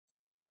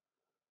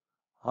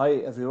Hi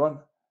everyone,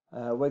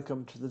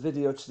 welcome to the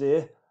video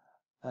today.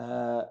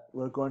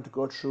 We're going to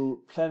go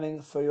through planning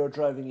for your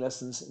driving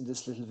lessons in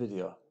this little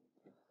video.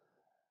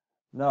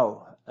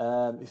 Now,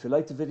 if you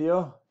like the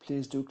video,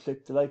 please do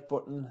click the like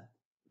button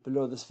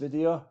below this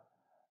video,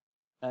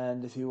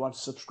 and if you want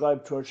to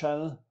subscribe to our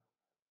channel,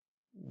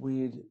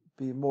 we'd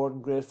be more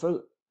than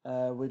grateful.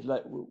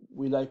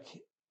 We like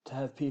to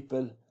have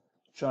people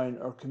join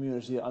our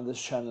community on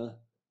this channel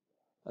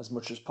as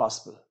much as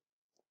possible.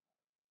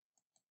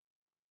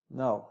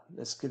 Now,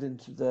 let's get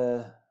into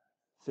the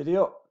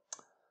video.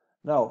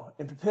 Now,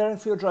 in preparing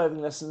for your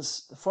driving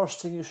lessons, the first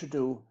thing you should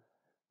do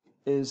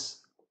is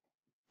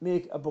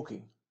make a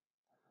booking.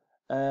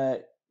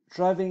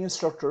 Driving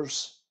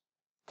instructors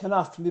can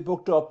often be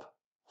booked up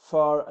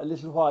for a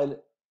little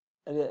while,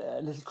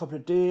 a little couple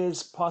of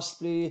days,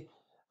 possibly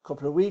a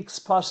couple of weeks,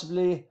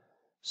 possibly.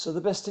 So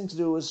the best thing to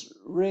do is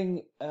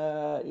ring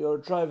your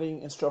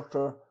driving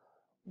instructor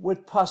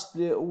with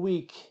possibly a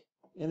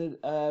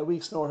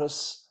week's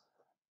notice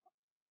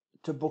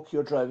to book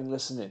your driving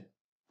lesson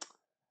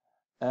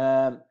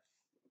in.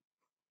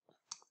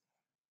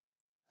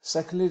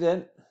 Secondly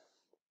then,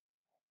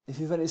 if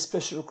you have any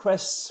special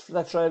requests for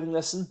that driving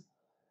lesson,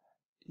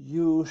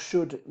 you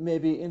should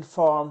maybe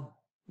inform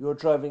your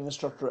driving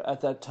instructor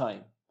at that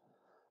time.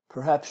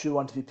 Perhaps you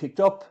want to be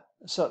picked up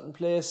a certain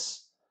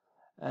place,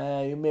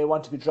 you may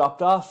want to be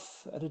dropped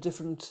off at a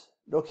different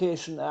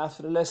location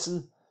after the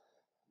lesson.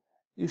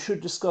 You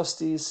should discuss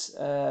these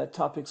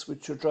topics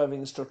with your driving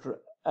instructor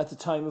at the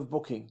time of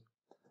booking,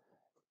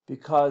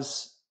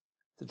 because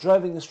the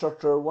driving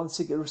instructor, once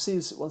he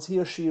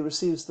or she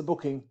receives the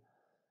booking,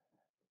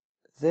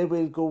 they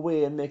will go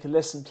away and make a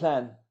lesson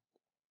plan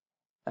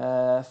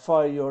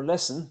for your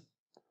lesson,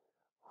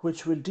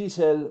 which will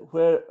detail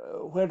where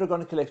they're going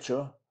to collect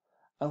you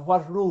and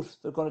what route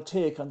they're going to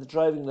take on the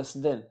driving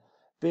lesson then,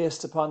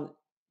 based upon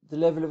the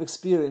level of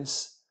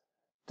experience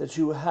that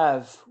you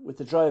have with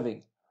the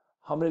driving.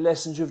 How many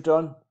lessons you've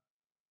done,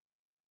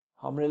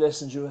 how many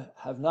lessons you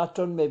have not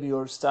done, maybe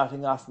you're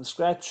starting off from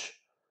scratch.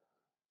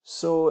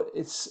 So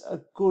it's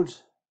a good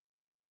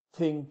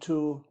thing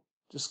to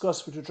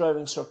discuss with your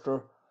driving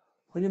instructor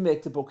when you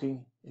make the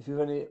booking, if you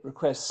have any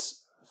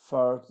requests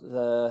for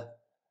the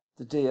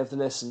day of the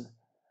lesson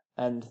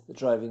and the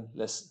driving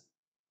lesson.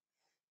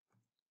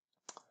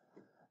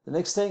 The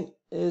next thing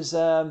is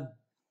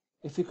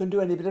if you can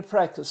do any bit of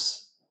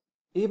practice,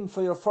 even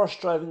for your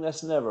first driving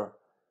lesson ever,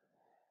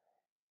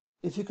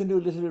 if you can do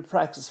a little bit of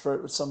practice for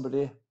it with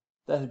somebody,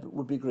 that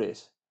would be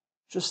great.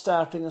 Just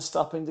starting and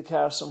stopping the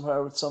car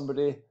somewhere with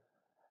somebody,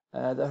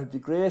 that would be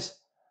great.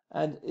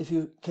 And if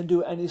you can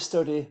do any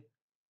study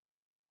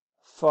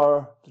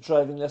for the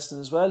driving lesson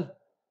as well,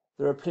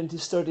 there are plenty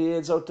of study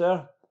aids out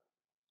there.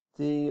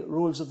 The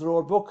Rules of the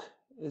Road book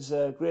is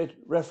a great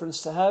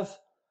reference to have,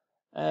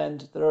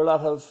 and there are a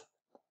lot of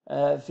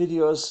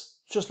videos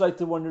just like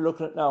the one you're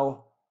looking at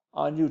now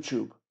on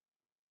YouTube,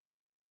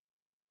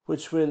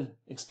 which will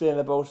explain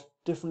about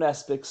different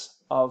aspects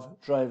of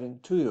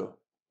driving to you.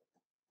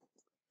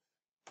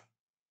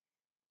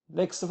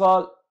 Next of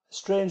all,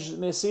 strange as it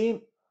may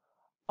seem,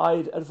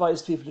 I'd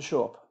advise people to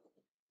show up.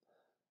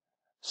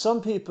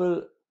 Some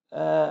people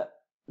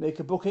make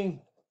a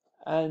booking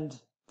and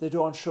they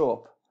don't show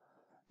up.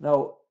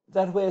 Now,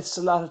 that wastes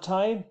a lot of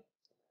time.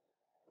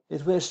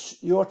 It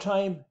wastes your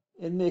time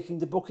in making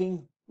the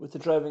booking with the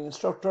driving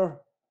instructor.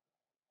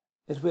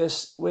 It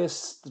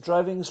wastes the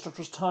driving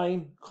instructor's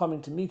time coming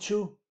to meet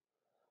you,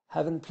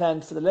 having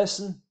planned for the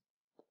lesson,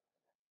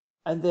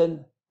 and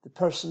then the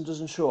person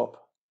doesn't show up.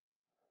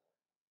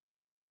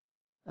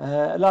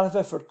 A lot of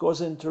effort goes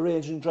into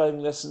arranging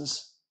driving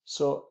lessons,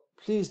 so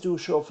please do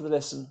show up for the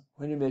lesson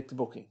when you make the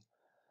booking.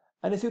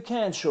 And if you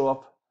can't show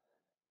up,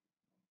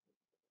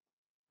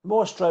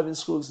 most driving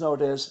schools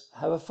nowadays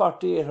have a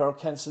 48-hour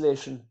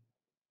cancellation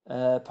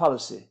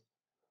policy,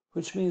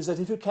 which means that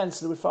if you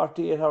cancel with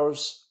 48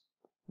 hours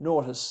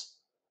notice,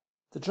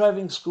 the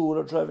driving school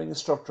or driving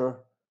instructor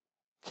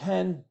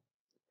can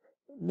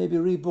maybe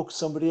rebook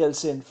somebody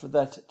else in for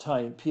that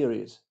time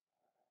period.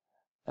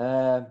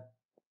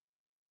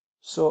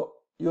 So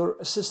your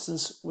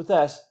assistance with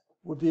that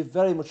would be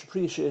very much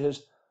appreciated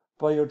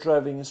by your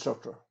driving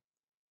instructor.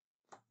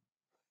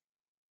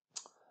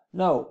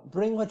 Now,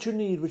 bring what you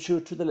need with you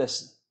to the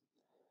lesson.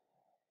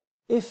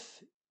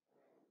 If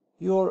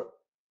you're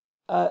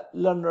a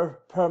learner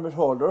permit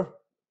holder,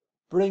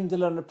 bring the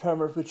learner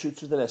permit with you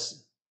to the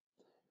lesson.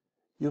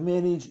 You may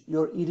need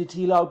your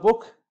EDT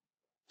logbook,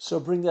 so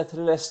bring that to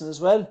the lesson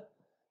as well,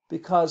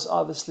 because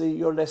obviously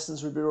your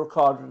lessons will be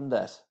recorded in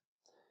that.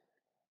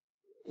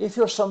 If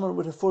you're someone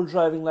with a full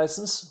driving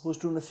license who's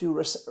doing a few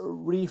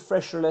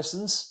refresher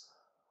lessons,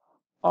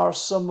 or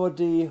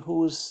somebody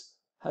who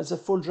has a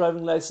full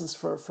driving license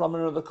from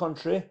another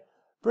country,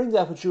 bring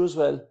that with you as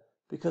well,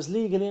 because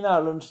legally in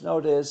Ireland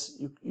nowadays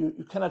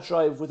you cannot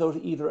drive without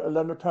either a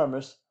learner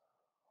permit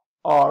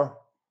or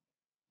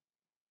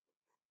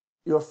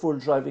your full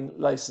driving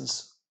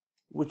license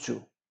with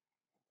you.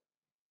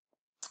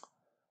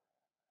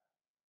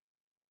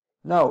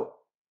 Now,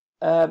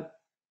 the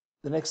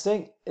next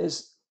thing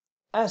is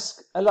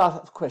ask a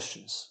lot of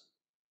questions.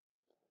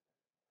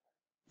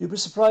 You'll be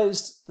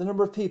surprised the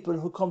number of people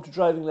who come to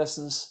driving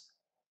lessons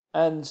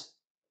and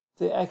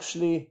they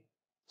actually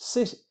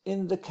sit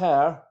in the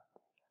car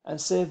and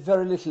say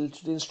very little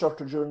to the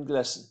instructor during the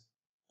lesson.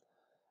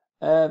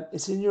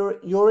 It's in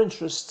your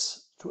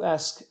interests to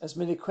ask as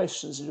many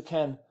questions as you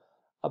can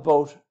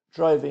about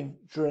driving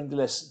during the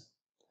lesson.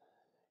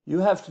 You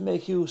have to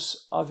make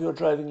use of your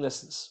driving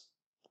lessons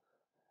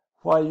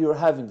while you're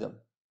having them.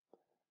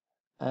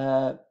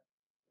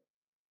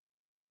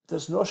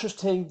 There's no such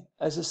thing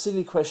as a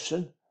silly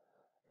question.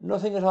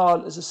 Nothing at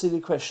all is a silly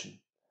question,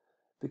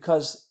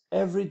 because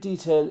every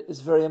detail is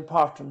very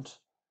important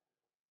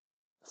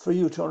for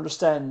you to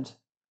understand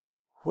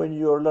when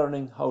you're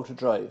learning how to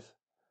drive.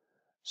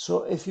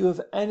 So if you have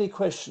any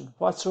question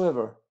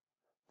whatsoever,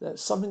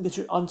 that's something that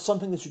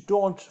you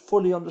don't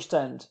fully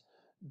understand,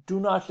 do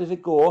not let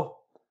it go.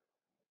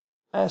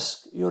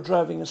 Ask your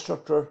driving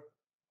instructor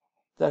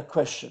that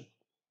question,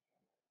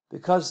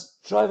 because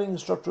driving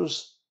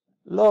instructors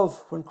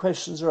love when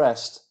questions are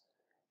asked.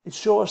 It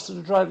shows to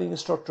the driving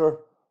instructor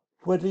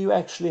whether you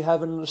actually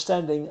have an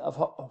understanding of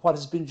what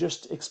has been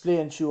just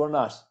explained to you or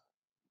not.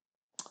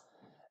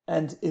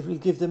 And it will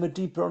give them a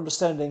deeper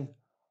understanding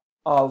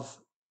of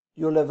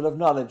your level of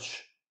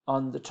knowledge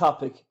on the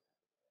topic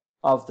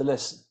of the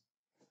lesson.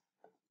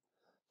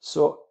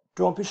 So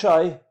don't be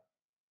shy,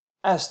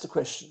 ask the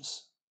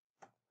questions.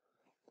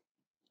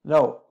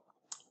 Now,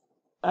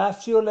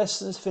 after your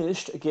lesson is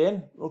finished,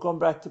 again, we're going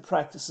back to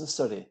practice and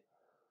study.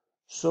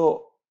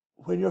 So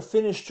when you're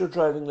finished your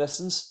driving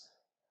lessons,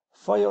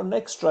 for your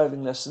next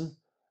driving lesson,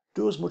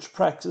 do as much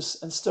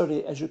practice and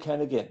study as you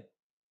can again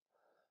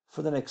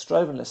for the next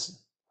driving lesson.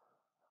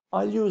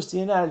 I'll use the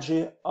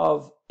analogy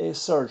of a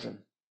surgeon.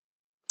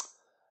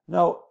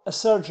 Now, a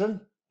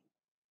surgeon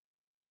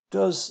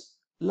does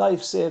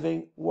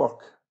life-saving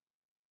work.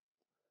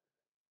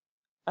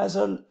 As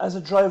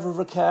a driver of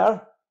a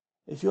car,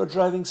 if you're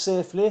driving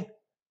safely,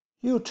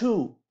 you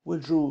too will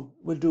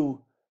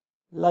do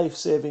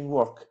life-saving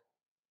work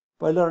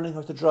by learning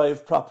how to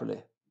drive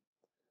properly.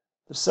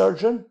 The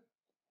surgeon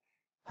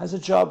has a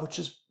job which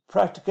is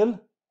practical,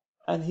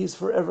 and he's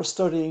forever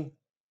studying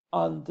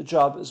on the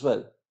job as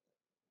well.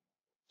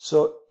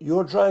 So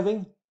your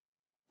driving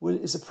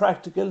is a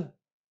practical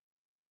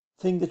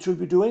thing that you'll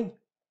be doing,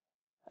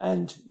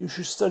 and you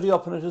should study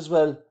up on it as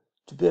well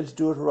to be able to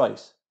do it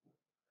right.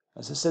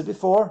 As I said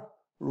before,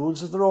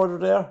 rules of the road are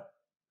there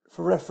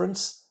for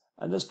reference,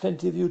 and there's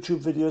plenty of YouTube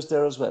videos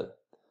there as well.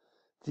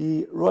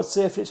 The Road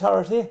Safety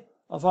Authority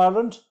of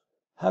Ireland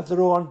have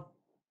their own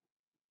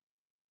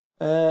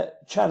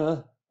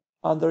channel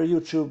on their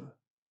YouTube,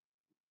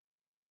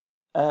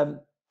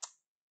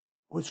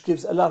 which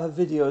gives a lot of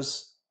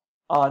videos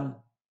on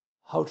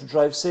how to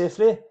drive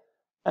safely,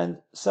 and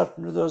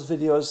certain of those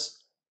videos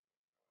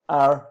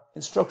are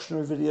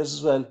instructional videos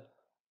as well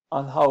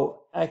on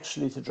how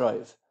actually to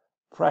drive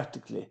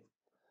practically.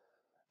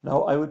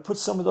 Now, I would put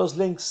some of those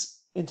links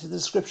into the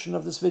description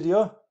of this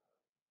video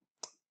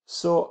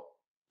so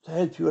to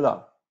help you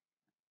along.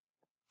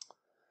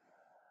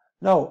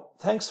 Now,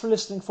 thanks for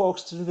listening,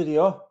 folks, to the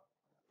video.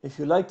 If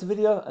you liked the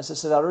video, as I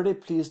said already,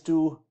 please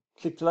do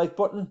click the like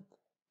button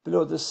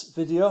below this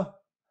video.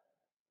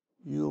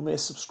 You may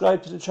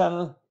subscribe to the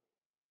channel.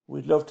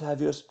 We'd love to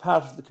have you as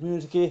part of the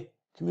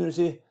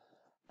community.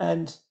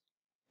 And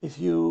if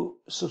you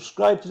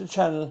subscribe to the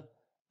channel,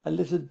 a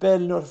little bell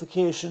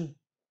notification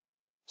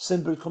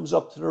symbol comes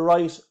up to the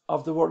right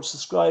of the word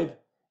subscribe.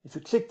 If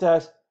you click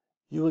that,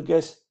 you will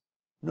get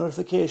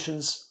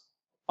notifications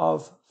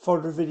of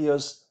further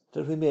videos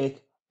that we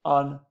make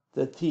on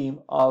the theme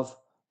of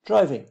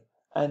driving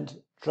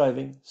and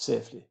driving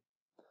safely.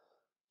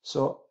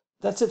 So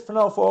that's it for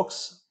now,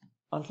 folks.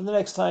 Until the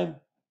next time,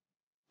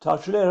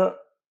 talk to you later.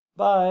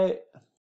 Bye.